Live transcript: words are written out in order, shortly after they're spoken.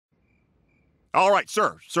All right,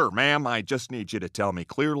 sir, ma'am, I just need you to tell me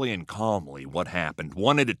clearly and calmly what happened,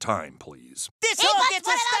 one at a time, please. This He whole puts gets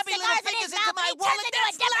one his of those stubby little cigars in fingers his into mouth my and he turns wallet. into a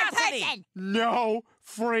That's different larceny. person. No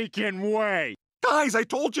freaking way. Guys, I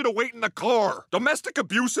told you to wait in the car. Domestic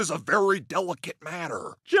abuse is a very delicate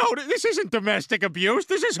matter. Joe, this isn't domestic abuse.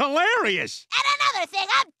 This is hilarious. And another thing,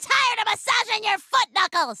 I'm tired of massaging your foot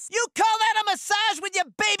knuckles. You call that a massage with your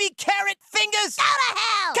baby carrot fingers? Go to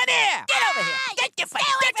hell. Come here! Get over here! Ah, Get your stay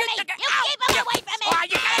away from me. You keep him away from me. Oh,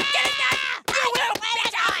 you gotta get it done! You little bitch!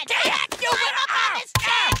 You little...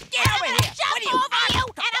 Get over here! Jump What are you... over you,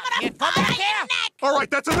 and I'm Here, gonna come bite back your here! neck. All right,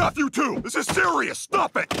 that's enough, you two. This is serious.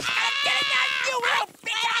 Stop it. Get it done! You little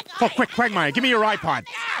bitch! Oh, quick, Quagmire, give me your iPod.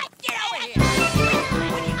 Get over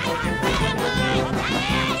here!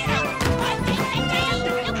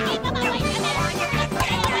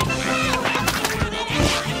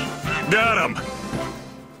 Got him.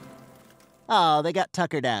 Oh, they got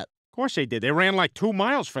tuckered out. Of course they did. They ran like 2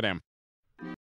 miles for them.